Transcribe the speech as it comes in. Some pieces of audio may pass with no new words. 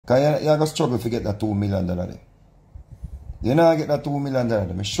Because you're going to struggle to get that $2 million there. You're not get that $2 million there.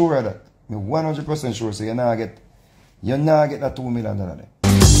 I'm sure of that. I'm 100% sure. So you're not get that $2 million there.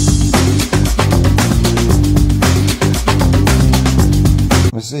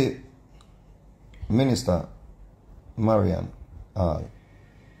 I see Minister Marion Hall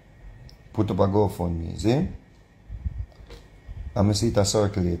put up a GoFundMe, see? And I see it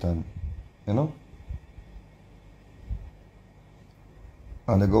circulate and, you know?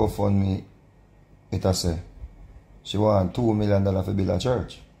 And the GoFundMe, it a say, she want $2 million for build a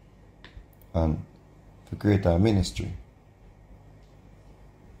church and to create a ministry.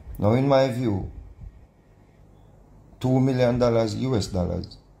 Now in my view, $2 million US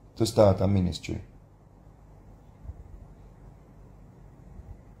dollars to start a ministry.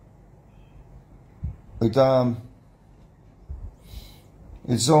 It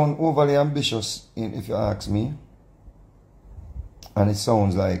sounds overly ambitious, if you ask me. And it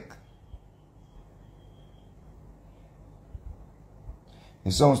sounds like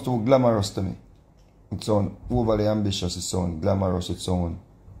it sounds too glamorous to me. It sounds overly ambitious, it sounds glamorous, it sounds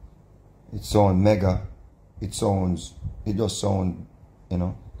mega, it just sounds, you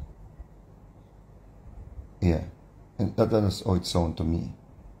know. Yeah. And that's how it sounds to me.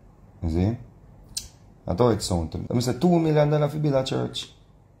 You see? That's how it sounds to me. I say $2 million for build a church.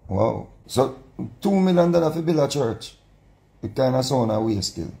 Wow. So $2 million for build a church. It kind of sounds a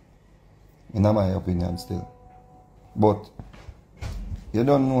waste still. In my opinion still. But you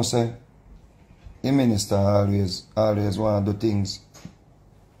don't know, say, the minister always want to do things,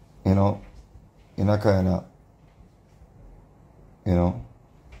 you know, in a kind of, you know,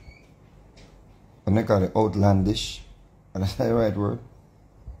 what they call it, outlandish. And that's the right word.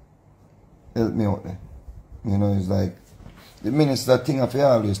 Help me out there. You know, it's like the minister thing of you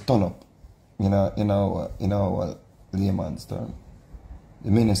always turn up in our layman's term. The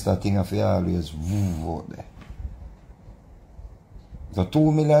minister thing of you always out there. So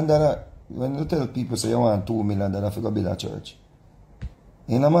 $2 million, when you tell people say you want $2 million to go build a church,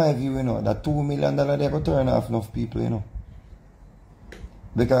 in my view, you know, that $2 million they go turn off enough people, you know.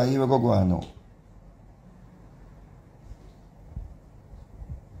 Because here we go on now.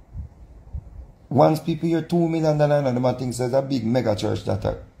 Once people hear $2 million and the man thinks there's a big mega church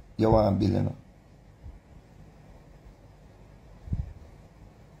that you want to build, you know.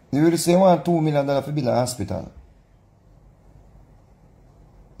 You will say you want $2 million to build a hospital.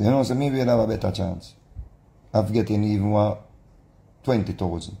 You know, so maybe you'll have a better chance of getting even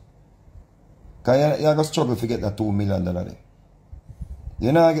 20,000. Because you're going to struggle to get that $2 million there.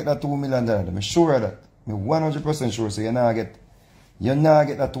 You're not get that $2 million there. I'm sure of that. I'm 100% sure. So you're not get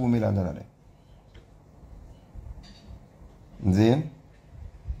that $2 million there. See?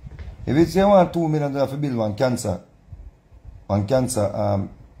 If it's you want $2 million to build one cancer,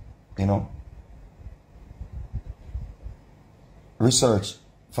 you know, research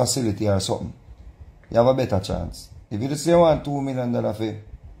facility or something, you have a better chance. If you just say you want $2 million for, you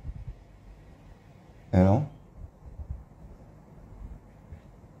know,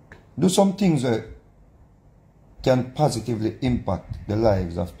 do some things that can positively impact the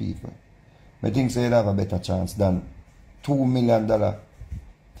lives of people. I think so you'd have a better chance than $2 million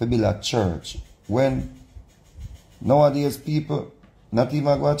to build a church. When nowadays people not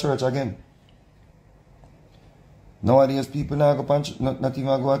even go to church again. Nowadays people not even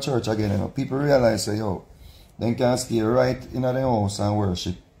go to church again. You know. People realize say, yo, they can stay right in their house and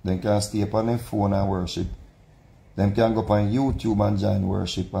worship. They can stay upon their phone and worship. They can go upon YouTube and join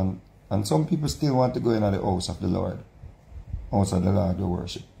worship. And some people still want to go in the house of the Lord. House of the Lord to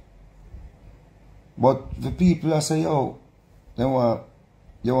worship. But the people that say, yo, you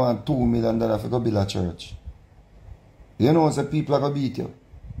want $2 million to go build a church. You know, the people are going to beat you.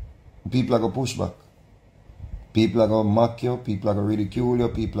 People are going to push back. People are going to mock you. People are going to ridicule you.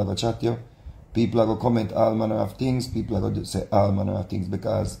 People are going to chat you. People are going to comment all manner of things. People are going to say all manner of things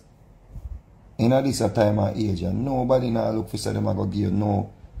because in this time and age, nobody now look for say them are going to give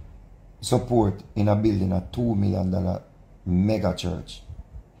no support in a building a $2 million mega church.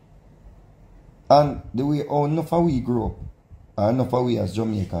 And the way how enough of we grew up, and enough of we as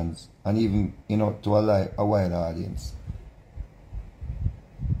Jamaicans, and even, you know, to a wider audience.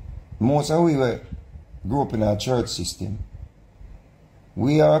 Most of we grew up in a church system.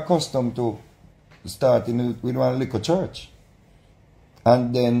 We are accustomed to starting with one little church.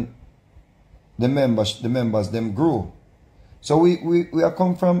 And then the members them grew. So we are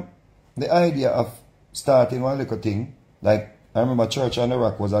come from the idea of starting one little thing. Like, I remember Church on the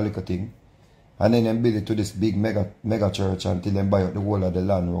Rock was a little thing. And then they build it to this big mega church until they buy out the whole of the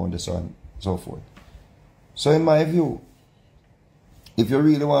land around the sun and so forth. So in my view, if you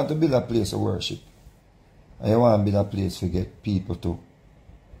really want to build a place of worship, and you want to build a place to get people to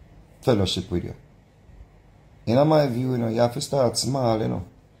fellowship with you, in my view, you have to start small,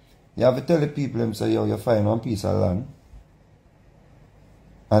 You have to tell the people, them say, yo, you find one piece of land,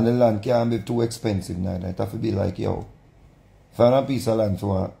 and the land can't be too expensive neither. It have to be like, yo, find a piece of land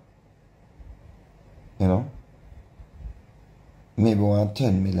for, maybe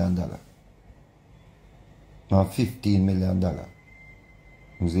 $10 million. Or $15 million.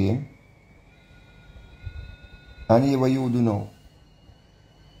 You see? And here what you do now.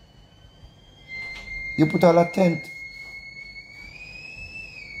 You put all a tent.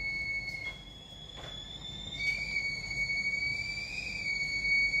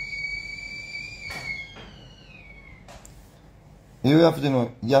 You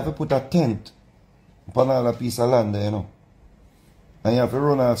have to put a tent upon all a piece of land there, And you have to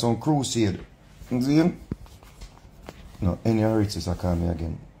run out some crusade. You see? No, any riches are coming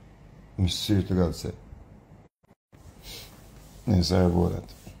again. I'm serious to God say. Yeah, sorry about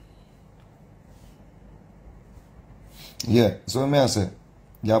that. Yeah, so I say,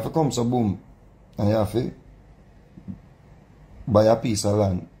 you have to come so boom, and you have to buy a piece of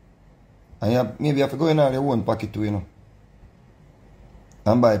land. And maybe you have to go in all your own pocket too,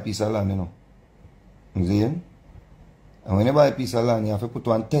 and buy a piece of land, You see? And when you buy a piece of land, you have to put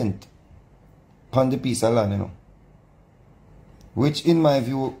one tent on the piece of land, Which, in my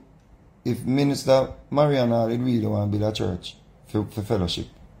view, if Minister Marion Hall really want to build a church for fellowship,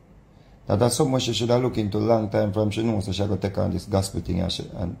 that's something she should have looked into a long time from she knows that she got to take on this gospel thing.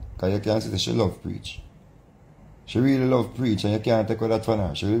 Because you can see that she love preach. She really love preach, and you can't take that from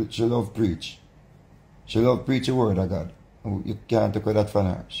her. She love preach. She love preach the word of God. You can't take that from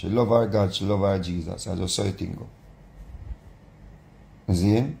her. She love our God, she love our Jesus. I just saw it go. You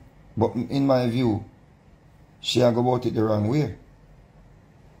see? But in my view, she go about it the wrong way.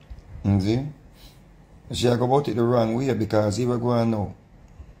 You see? She go about it the wrong way because he will go on now.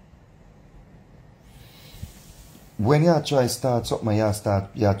 When you try to start something,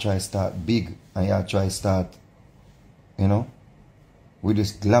 you try to start big, and you try to start, with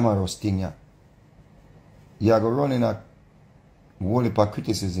this glamorous thing, you go running a whole heap of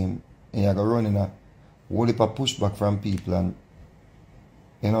criticism, and you go running a whole heap of pushback from people, and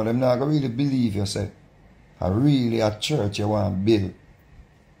them not gonna really believe you say, really a church you want to build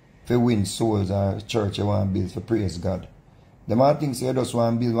for win souls, or a church you want to build for praise God. The man thinks you just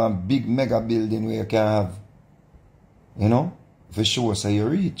want to build one big mega building where you can have, for sure say you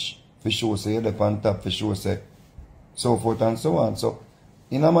reach, for sure say you're up on top, for sure say so forth and so on. So,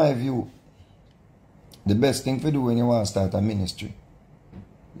 in my view, the best thing to do when you want to start a ministry,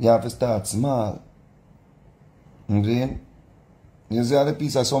 you have to start small. You see all the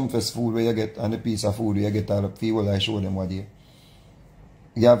piece of some fest food where you get, and the piece of food where you get all the people, I show them what you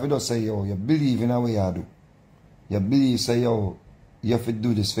have to just say, yo, you believe in what you do. You believe, say, yo, you have to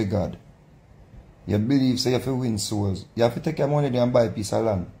do this for God. You believe, say, you have to win souls. You have to take your money there and buy a piece of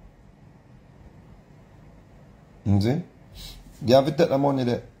land. You see? You have to take the money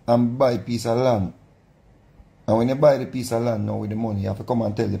there and buy a piece of land. And when you buy the piece of land now with the money, you have to come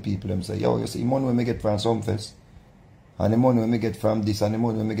and tell the people, them say, yo, you see, money when we get from some fest. And the money when we get from this, and the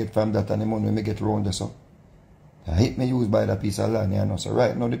money when we get from that, and the money when we get round this up. I hate me use by that piece of land, So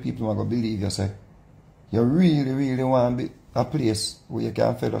right now the people are going to believe you say, you really, really want to be a place where you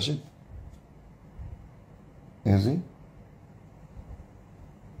can fellowship. You see?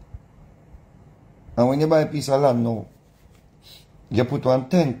 And when you buy a piece of land now, you put one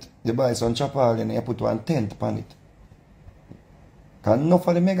tent, you buy some chapel and you put one tent upon it. Because enough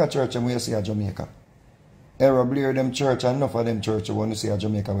of the mega church when you see a Jamaica. Error Blair them church and enough of them church when you see a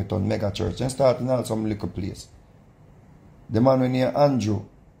Jamaica with a mega church. And starting out some little place. The man when you're Andrew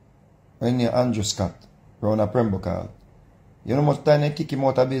Scott, around a Pembroke Hall. You know how much time they kick him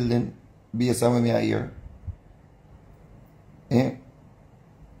out of building based on when we are here? Eh?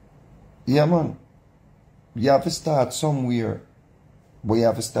 Yeah, man. You have to start somewhere, but you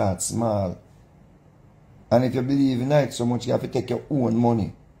have to start small. And if you believe in it so much, you have to take your own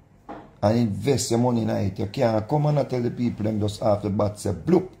money and invest your money in it. You can't come and tell the people them just after the bat say,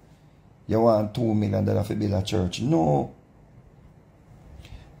 bloop, you want $2 million to build a church. No.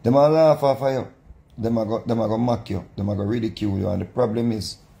 Them will laugh off of you. Them are going to mock you. Them are going to ridicule you. And the problem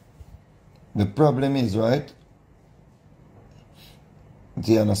is, right?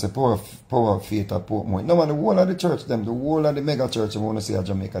 They say power of faith or poor money. No man, the whole of the church, the whole of the mega church, I want to see a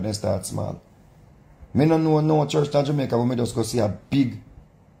Jamaica, they start small. Me don't know no church in Jamaica where me just go see a big,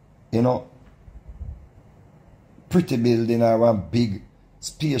 pretty building or one big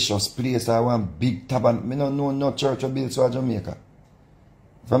spacious place or one big tabernacle. Me don't know no church will build so a Jamaica.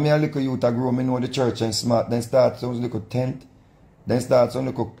 From me a little youth I grow, me know the church and smart. Then start some little tent. Then start some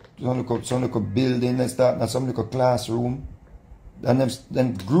little building. Then start now some little classroom. And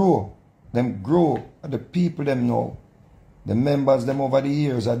then grow. Them grow. The people them know. The members them over the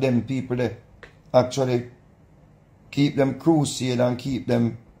years are them people that actually keep them crusade and keep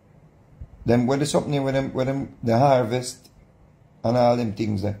them when there's something with them the harvest and all them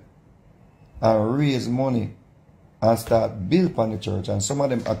things there. And raise money and start build upon the church. And some of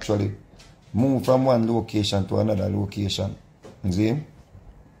them actually move from one location to another location. You see?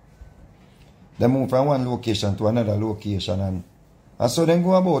 They move from one location to another location and so then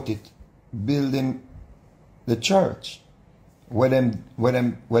go about it. Building the church where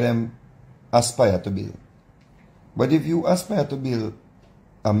them aspire to build. But if you aspire to build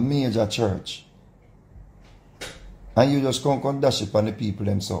a major church and you just come dash it on the people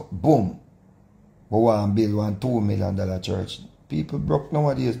them so boom, we want to build $1-2 million church. People broke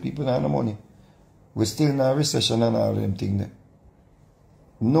nowadays, people don't have no money. We're still in a recession and all them things there.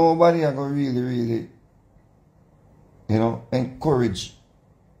 Nobody are going to really, encourage.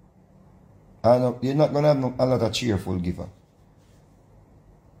 And you're not going to have a lot of cheerful giver.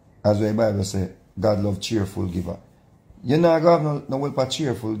 As the Bible says, God loves cheerful giver. You're not going to have no help a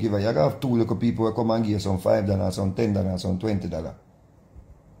cheerful giver. You're going to have two little people who come and give you some $5, some $10, some $20.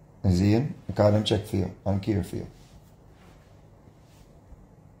 You see? Because them check for you and care for you.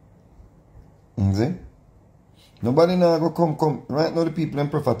 You see? Nobody now go come. Right now the people them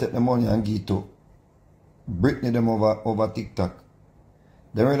prefer take the money and give to Britney them over TikTok.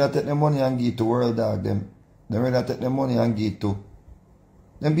 They rather take the money and give to World Dog them. They rather take the money and give to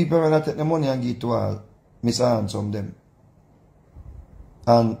them people rather take the money and give to all Mr. Handsome them.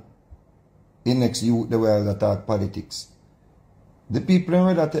 And in next youth the world that talk politics. The people them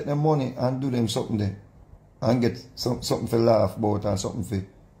rather take the money and do them something there. And get something for laugh about and something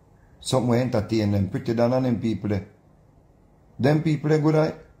to entertain them. Pretty than them people there. Them people they good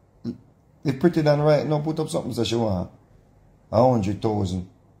at if pretty than right now put up something so she want 100,000.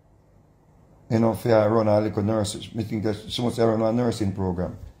 For her run a little nurse. I think that she must have run a nursing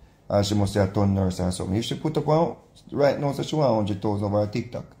program. Or she must have a ton nurse or something. If she put up one right now so she want 100,000 over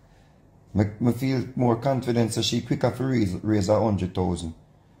TikTok. I feel more confident so she quicker for raise 100,000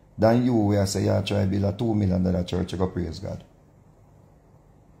 than you where I say you try to build a $2 million church, you go praise God.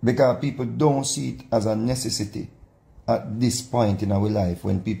 Because people don't see it as a necessity at this point in our life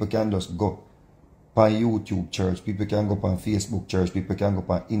when people can just go on YouTube church, people can go on Facebook church, people can go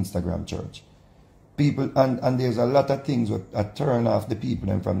on Instagram church. People and there's a lot of things that turn off the people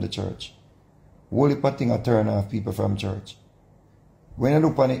and from the church. Whole heap of things that turn off people from church. When you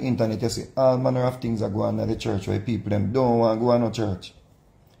look on the internet, you see all manner of things that go on at the church where people them don't want to go on no church.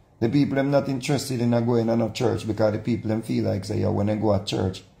 The people them not interested in going on no church because the people them feel like say, when they go to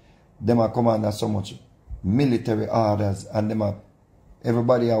church, them are come under so much military orders and them are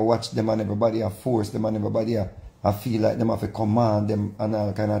everybody are watch them and everybody are force them and everybody are feel like them have to command them and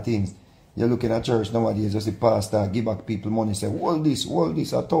all kind of things. You're looking at church nowadays, just the pastor give back people money, say, hold this,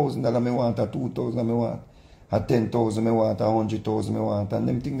 $1,000 me want, $2,000 me want, $10,000 me want, $100,000 me want, and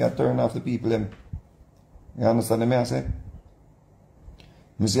them things that turn off the people them. You understand me I say?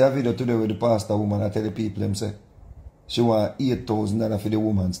 I see a video today with the pastor woman, I tell the people them say, she want $8,000 for the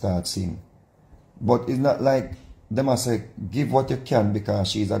woman start sing. But it's not like them I say, give what you can because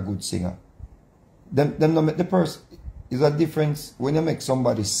she's a good singer. Them don't make the person. It's a difference when you make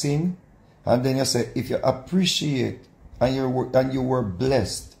somebody sing and then you say, if you appreciate and you were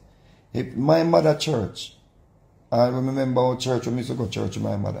blessed. If my mother church, I remember our church when we used to go to church with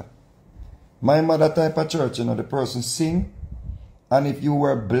my mother. My mother type of church, the person sing, and if you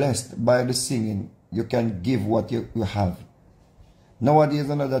were blessed by the singing, you can give what you have. Nowadays,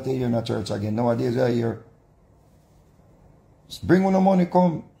 another day you're in a church again. Nowadays, you're here. Bring on the money,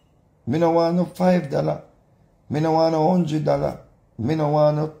 come. Me no want no $5. Me no want no $100. Me no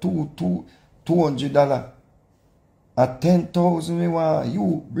want no $200. At 10,000, me want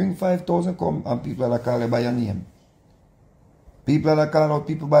you bring 5,000, come, and people are calling by your name. People are calling out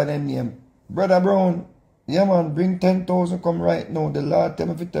people by their name. Brother Brown, yeah man, bring 10,000, come right now. The Lord tell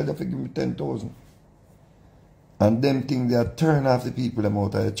me if you tell you to give me 10,000. And them things they turn off the people them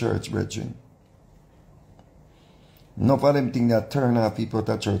out of the church, brethren. Enough of them things that turn off people out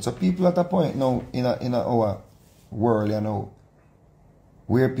of the church. So people at a point now in our world,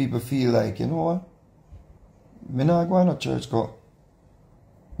 where people feel like, you know what? Me not go to church, go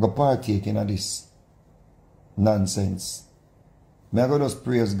partake in this nonsense. Me I go just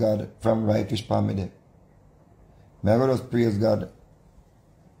praise God from rightish family. Me I go just praise God,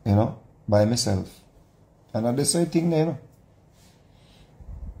 by myself. And I the same thing there,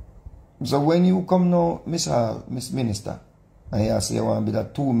 So when you come now, Miss Minister, and you say you want to build a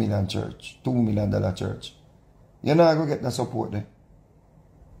 $2 million church, $2 million church, you're not going to get the support there.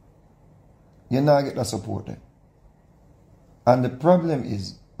 You're not going to get the support there. And the problem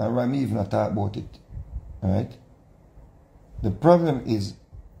is, and I'm even not talk about it, alright? The problem is,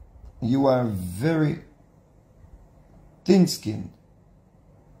 you are very thin-skinned.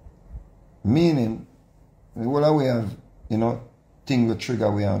 Meaning, well, we have, you know, thing we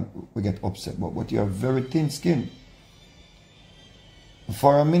trigger, we get upset, but you are very thin-skinned.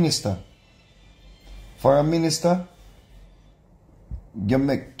 For a minister, you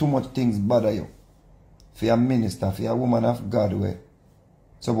make too much things bother you. For a minister, for a woman of God, way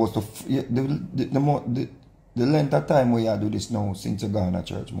supposed to, the length of time where you do this now, since you gone to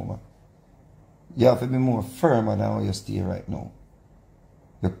church, mama, you have to be more firmer than how you stay right now.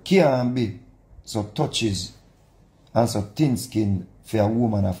 You can't be so touches and so thin-skinned for a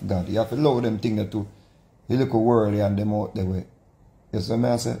woman of God. You have to allow them things to, you look worldly and them out the way. You see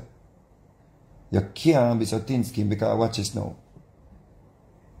what I say? You can't be so thin-skinned because watch this now.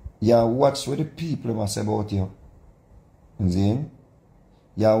 You watch what the people must say about you. You see?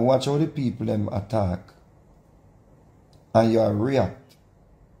 You watch how the people them attack. And you react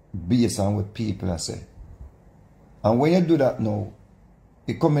based on what people say. And when you do that now,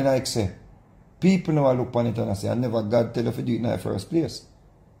 it come in like say, people now look on it and say, I never God tell you to do it in the first place.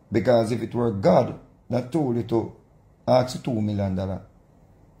 Because if it were God that told you to ask $2 million,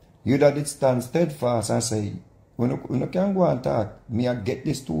 you'd have stand steadfast and say, when you can go and talk, me I get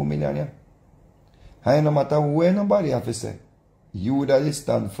this $2 million. Yeah? And no matter where nobody have to say, you would have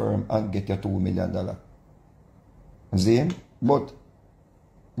stand firm and get your $2 million. See? But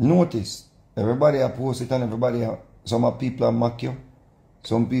notice, everybody post it and everybody, some people are mock you,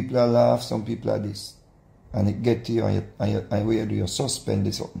 some people are laugh, some people are this. And it get to you and where you do, you suspend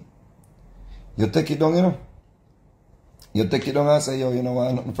this something. You take it down, you know. You take it down and say, yo, you know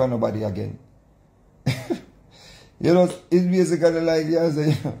what, nothing for nobody again. You know, it's basically like you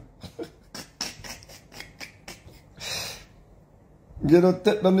say, you know,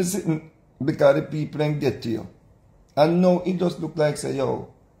 take them sitting because the people ain't get to you. And now it just look like say,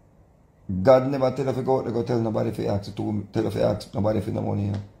 yo, God never tell you to go out to go tell nobody if you ask to tell if you ask nobody for the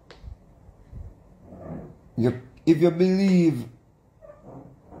money. You know? If you believe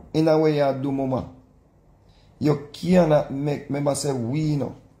in a way you do, mama, you cannot make, remember say we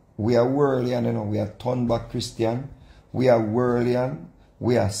know, we are worldly and you know, we are turned back Christian, we are worldly and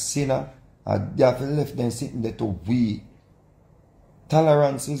we are sinner, and they have to left them sitting there to we.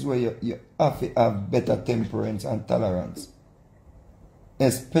 Tolerance is where you have to have better temperance and tolerance.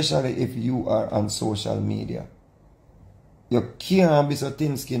 Especially if you are on social media. You can't be so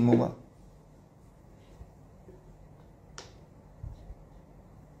thin-skinned, mama.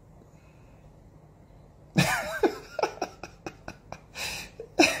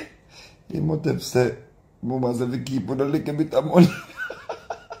 You must have said, mama said, we keep on a little bit of money.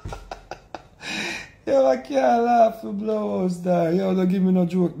 Yo, I can't laugh for blows there. Yo, don't give me no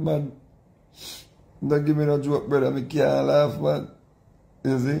joke, man. Don't give me no joke, brother. I can't laugh, man.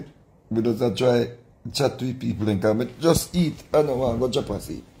 You see? We just try chat with people and come. Just eat. I don't want to go chop and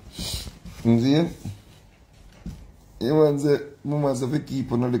see. You see? You want to say, mama said, we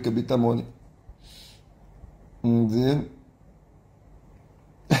keep on a little bit of money. You see?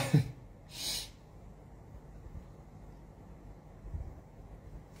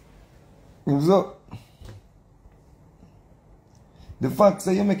 So, the fact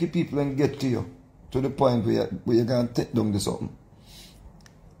that you make people and get to you to the point where you're going to take down the something.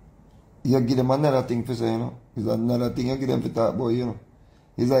 You give them another thing for say, you know. It's another thing you give them to talk about, you know.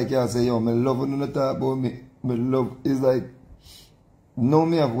 It's like you say, yo, me love when you talk about me. Me love, it's like, no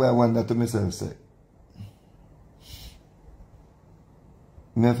me have where I want that to myself say.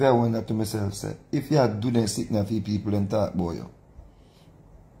 Me have where I want that to myself say. If you do them signal for people and talk about you.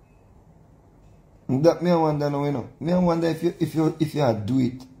 That me I wonder now, you know. Me I wonder if you do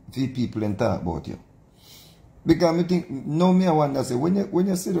it for people and talk about you. Because me think, now me I wonder say, when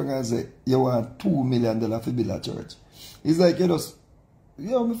you sit down and say you want $2 million for build a church, it's like you just,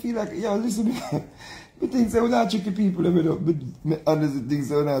 yo, me feel like, yo, listen, me think say we not tricky people, me honestly think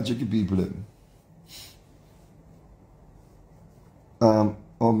say we not tricky people.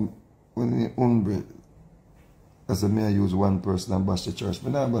 When you umbre, I said, me I use one person and bash the church.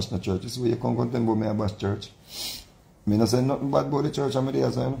 Me not bash the church. This is where you come content about me I bash church. Me not say nothing bad about the church and me there,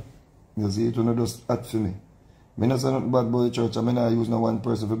 say, no. You see, it will not just act for me. Me not say nothing bad about the church and me not use no one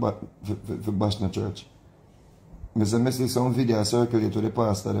person for bash the church. Me say, me see some video circulate to the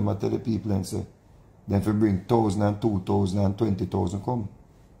pastor, them I tell the people and say, then if you bring 1,000 and 2,000 and 20,000 come.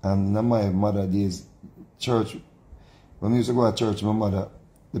 And in my mother days, church, when we used to go to church, my mother,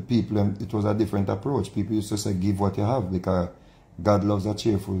 the people, it was a different approach. People used to say, give what you have, because God loves a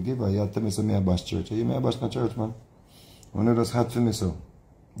cheerful giver. You tell me, so me a bash church. You may a bash na church, man. When it just hot for me, so.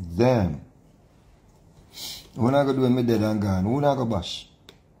 Damn. When I go do me dead and gone, who not go bash?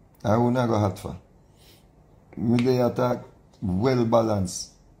 I who not go hot for? Me they attack well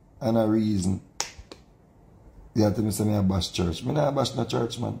balanced and a reason. You tell me, so me a bash church. Me not a bash na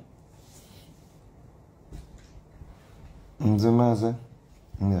church, man. The man say?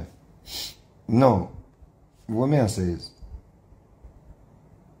 Yeah. No. What me I say is,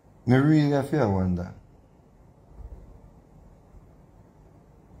 me really I feel wonder.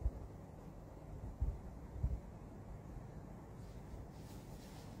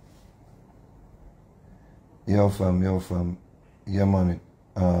 Yo fam, yeah man,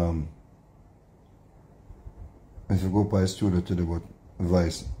 if you go by the studio today about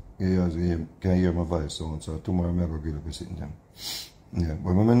voice, you can hear my voice sound, so tomorrow I'm going to get up and sit down. Yeah, but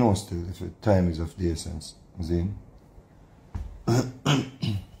I know still if time is of the essence. See?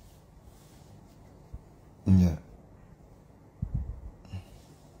 Yeah.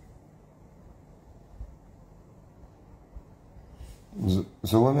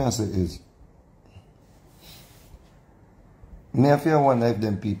 So what I say is, me I feel wonder if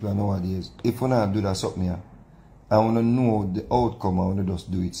them people nowadays, if we not do that something here, I want to know the outcome, I want to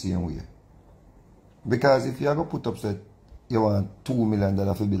just do it same way. Because if you are going to put up say, you want $2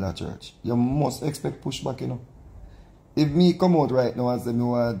 million for build a church, you must expect pushback, you know. If me come out right now and say me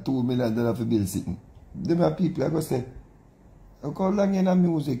want $2 million for build something, them are people are going to say, look how long in the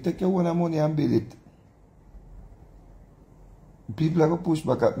music, take your own money and build it. People are going to push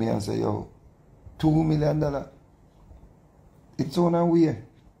back at me and say, yo, $2 million. It's on a way.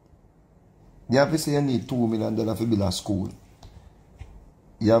 You have to say you need $2 million for build a school.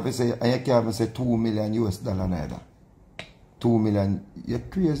 You have to say, and you can't even say $2 million US neither. 2 million, you're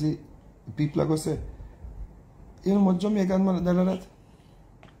crazy. People are going to say, you know what Jamaican money that?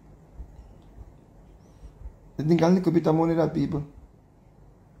 You think a little bit of money that people?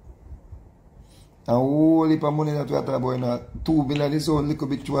 A whole heap of money that we are talking about, you know, 2 million is only a little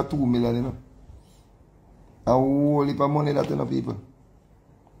bit to 2 million, you know. A whole heap of money that, you know, people.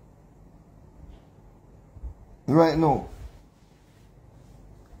 Right now,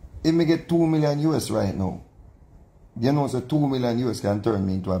 if me get 2 million US right now, you know, so 2 million US can turn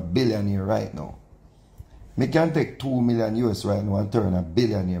me into a billionaire right now. Me can take 2 million US right now and turn a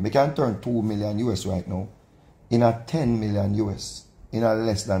billionaire. Me can turn 2 million US right now in a 10 million US in a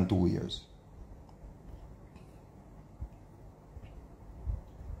less than 2 years.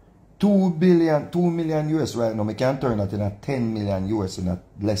 2 million US right now, me can turn that in a 10 million US in a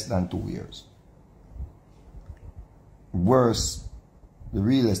less than 2 years. Worse, the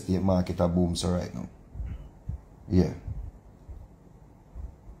real estate market a boom so right now. Yeah.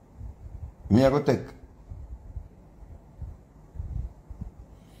 Me I go take.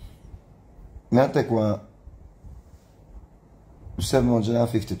 Me I take one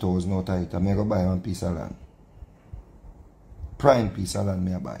 750,000 out of it and me I go buy one piece of land. Prime piece of land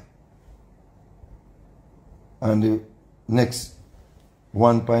me I buy. And the next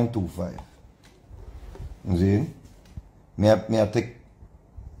 1.25. You see? Me I take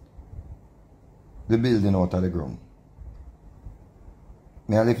the building out of the ground.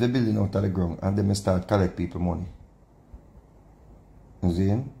 Me I lift the building out of the ground and then me start collect people money. You see?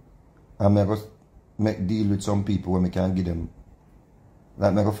 And me I go make deal with some people where me can give them,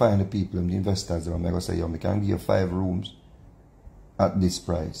 like me I go find the people, the investors, and me I go say, yo, me can give you 5 rooms at this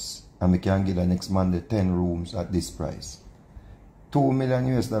price. And me can give the next Monday 10 rooms at this price. $2 million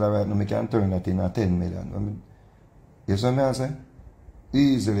US right now, me can turn that in a 10 million. You see what I say?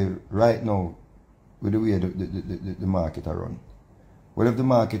 Easily, right now, with the way the market are run. Well, if the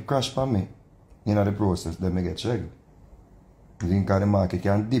market crash for me, in the process, then me get checked. You think the market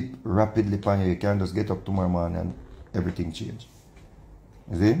can dip rapidly upon you, you can just get up tomorrow morning and everything change.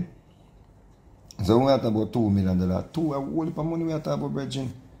 You see? So we are talking about $2 million. A whole heap of money we are talking about,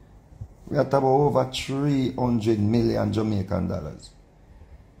 brethren. We are talking about over 300 million Jamaican dollars.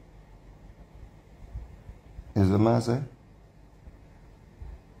 Is the man say?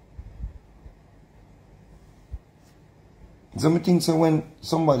 So I think so when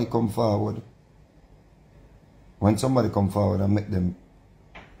somebody come forward and make them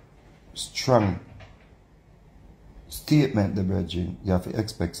strong statement, the brethren, you have to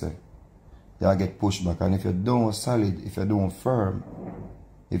expect say, you get pushback. And if you don't solid, if you don't firm,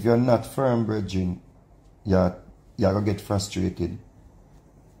 if you're not firm, brethren, you're going to get frustrated.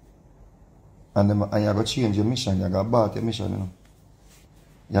 And you're going to change your mission, you're going to abort your mission, you know.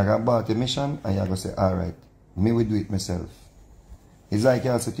 You're going to buy the mission and you're going to say, alright, me will do it myself. It's like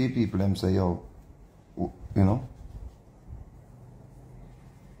you also tell people, them say, yo, you know,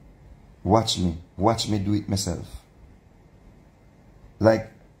 watch me do it myself.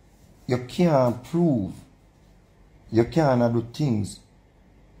 Like, you can't prove, you can't do things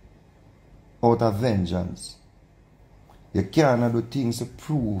out of vengeance. You can't do things to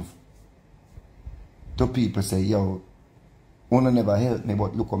prove to people, say, yo, Una never helped me,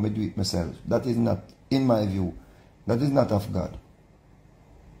 but look how me do it myself. That is not, in my view, that is not of God.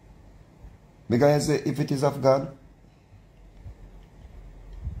 Because I say, if it is of God,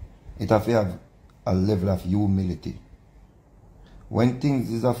 it have to have a level of humility. When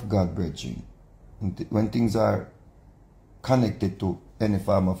things is of God, brethren, when things are connected to any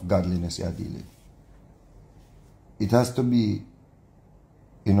form of godliness you are dealing, it has to be,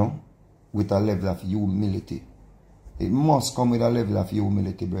 you know, with a level of humility. It must come with a level of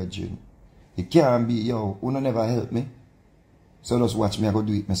humility, brethren. It can't be, yo, Una never help me, so just watch me, I go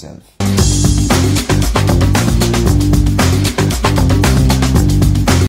do it myself.